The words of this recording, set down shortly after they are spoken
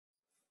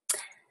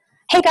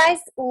Hey guys,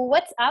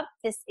 what's up?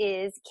 This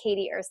is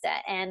Katie Ersta,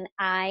 and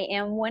I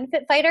am One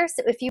Fit Fighter.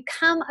 So if you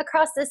come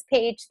across this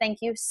page, thank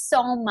you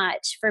so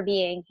much for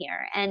being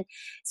here. And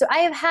so I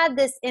have had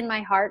this in my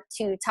heart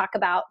to talk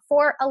about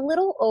for a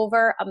little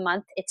over a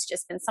month. It's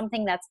just been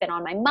something that's been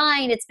on my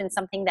mind. It's been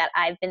something that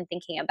I've been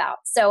thinking about.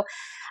 So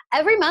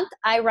every month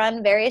I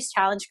run various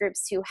challenge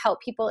groups to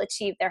help people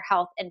achieve their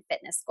health and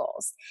fitness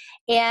goals.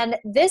 And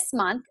this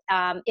month,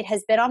 it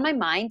has been on my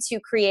mind to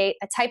create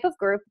a type of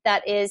group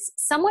that is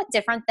somewhat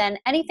different than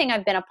anything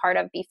I've been a part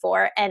of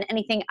before and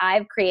anything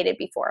I've created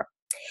before.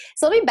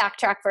 So let me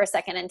backtrack for a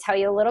second and tell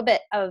you a little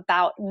bit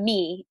about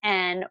me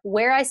and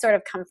where I sort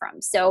of come from.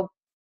 So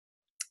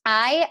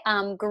I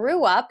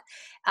grew up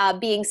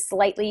being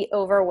slightly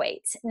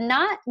overweight,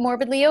 not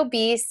morbidly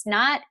obese,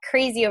 not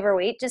crazy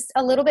overweight, just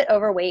a little bit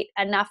overweight,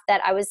 enough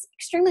that I was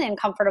extremely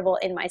uncomfortable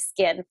in my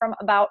skin from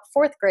about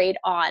fourth grade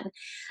on.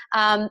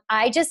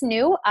 I just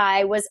knew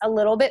I was a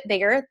little bit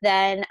bigger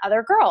than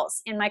other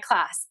girls in my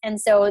class. And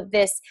so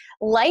this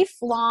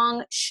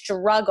lifelong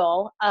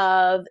struggle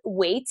of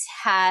weight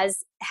had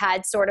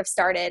sort of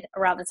started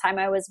around the time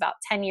I was about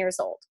 10 years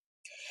old.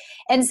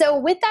 And so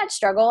with that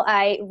struggle,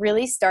 I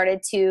really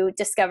started to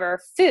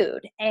discover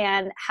food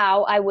and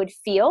how I would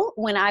feel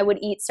when I would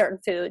eat certain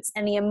foods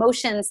and the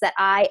emotions that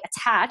I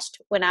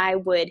attached when I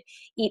would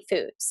eat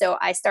food. So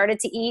I started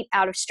to eat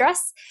out of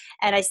stress,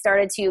 and I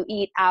started to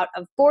eat out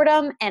of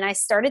boredom, and I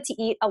started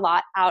to eat a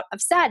lot out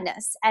of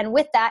sadness. And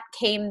with that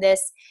came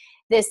this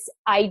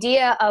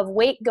idea of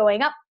weight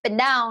going up and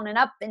down and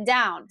up and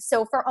down.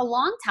 So for a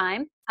long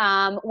time,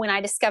 when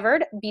I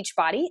discovered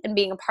Beachbody and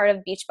being a part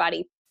of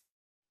Beachbody,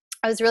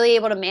 I was really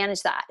able to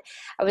manage that.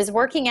 I was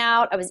working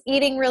out, I was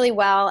eating really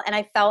well, and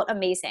I felt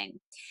amazing.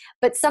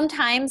 But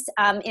sometimes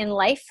in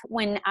life,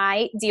 when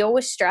I deal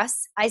with stress,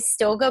 I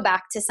still go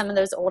back to some of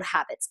those old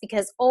habits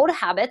because old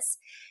habits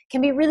can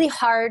be really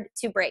hard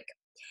to break.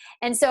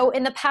 And so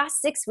in the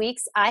past 6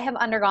 weeks, I have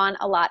undergone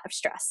a lot of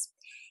stress.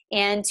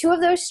 And two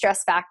of those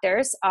stress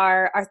factors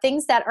are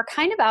things that are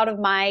kind of out of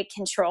my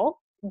control,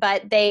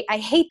 but I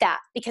hate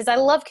that because I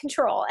love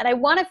control and I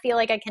want to feel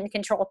like I can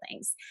control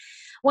things.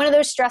 One of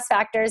those stress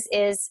factors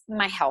is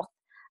my health.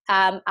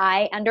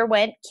 I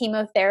underwent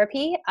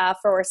chemotherapy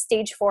for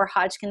stage 4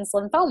 Hodgkin's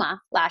lymphoma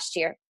last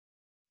year.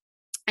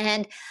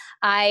 And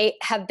I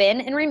have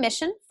been in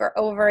remission for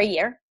over a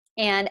year.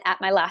 And at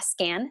my last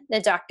scan,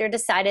 the doctor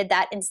decided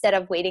that instead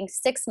of waiting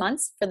 6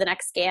 months for the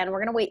next scan, we're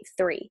going to wait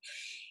 3.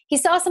 He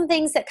saw some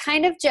things that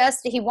kind of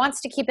he wants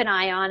to keep an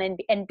eye on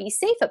and be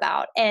safe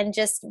about and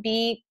just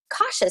be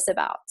cautious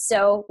about.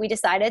 So we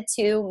decided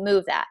to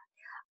move that.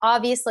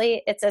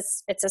 Obviously, it's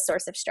a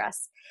source of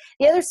stress.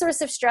 The other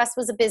source of stress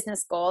was a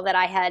business goal that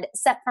I had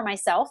set for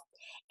myself.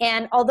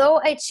 And although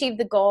I achieved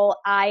the goal,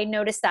 I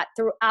noticed that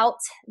throughout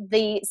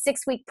the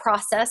 6-week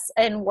process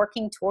and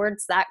working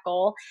towards that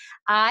goal,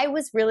 I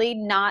was really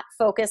not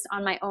focused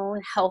on my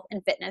own health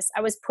and fitness.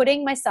 I was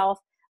putting myself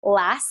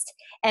last,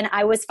 and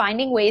I was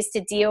finding ways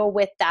to deal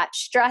with that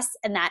stress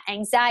and that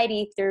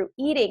anxiety through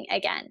eating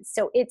again.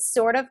 So it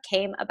sort of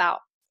came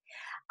about.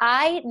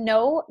 I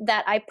know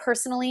that I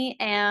personally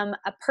am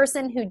a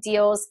person who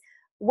deals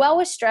well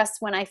with stress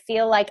when I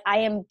feel like I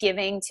am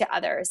giving to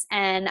others,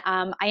 and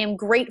I am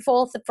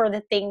grateful for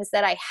the things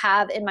that I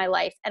have in my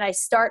life, and I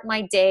start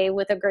my day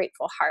with a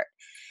grateful heart.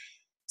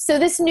 So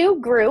this new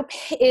group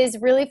is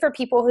really for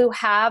people who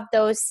have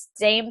those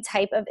same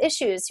type of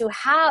issues, who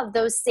have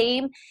those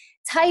same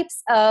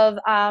types of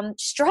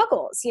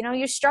struggles. You know,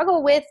 you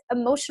struggle with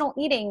emotional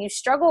eating, you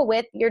struggle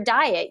with your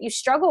diet, you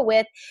struggle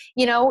with,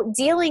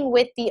 dealing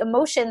with the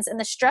emotions and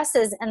the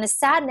stresses and the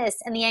sadness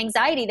and the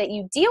anxiety that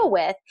you deal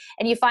with,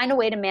 and you find a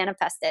way to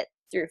manifest it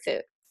through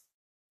food.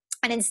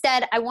 And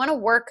instead, I want to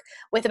work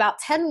with about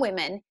 10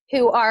 women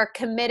who are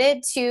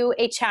committed to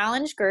a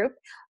challenge group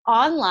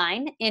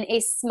online in a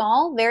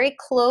small, very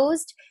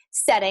closed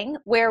setting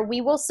where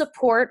we will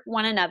support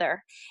one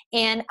another.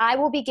 And I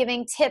will be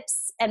giving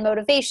tips and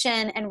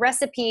motivation and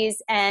recipes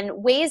and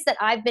ways that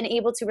I've been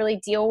able to really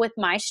deal with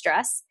my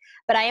stress.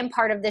 But I am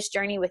part of this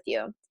journey with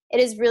you. It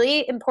is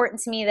really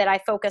important to me that I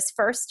focus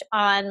first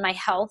on my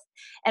health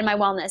and my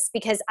wellness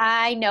because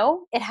I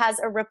know it has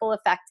a ripple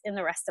effect in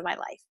the rest of my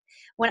life.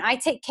 When I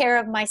take care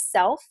of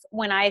myself,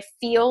 when I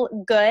feel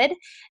good,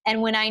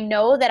 and when I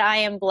know that I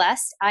am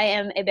blessed, I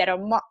am a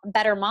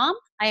better mom,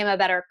 I am a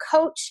better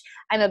coach,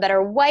 I'm a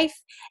better wife,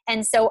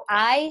 and so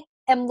I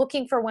am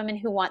looking for women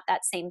who want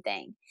that same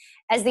thing.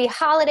 As the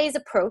holidays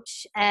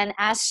approach and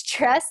as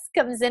stress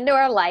comes into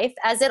our life,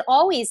 as it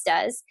always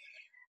does,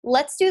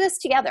 let's do this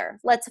together.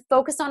 Let's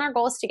focus on our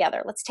goals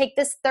together. Let's take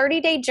this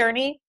 30-day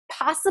journey,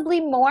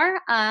 possibly more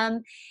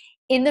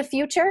in the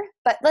future,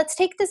 but let's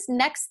take this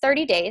next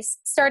 30 days,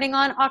 starting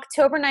on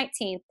October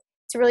 19th,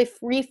 to really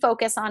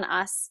refocus on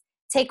us,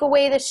 take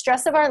away the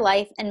stress of our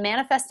life and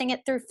manifesting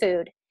it through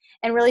food,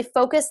 and really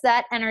focus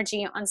that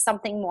energy on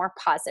something more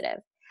positive.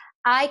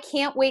 I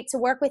can't wait to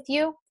work with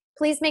you.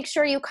 Please make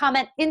sure you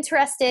comment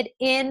interested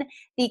in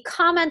the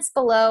comments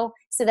below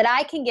so that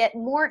I can get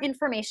more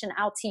information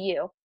out to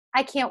you.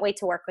 I can't wait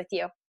to work with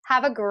you.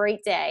 Have a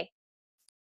great day.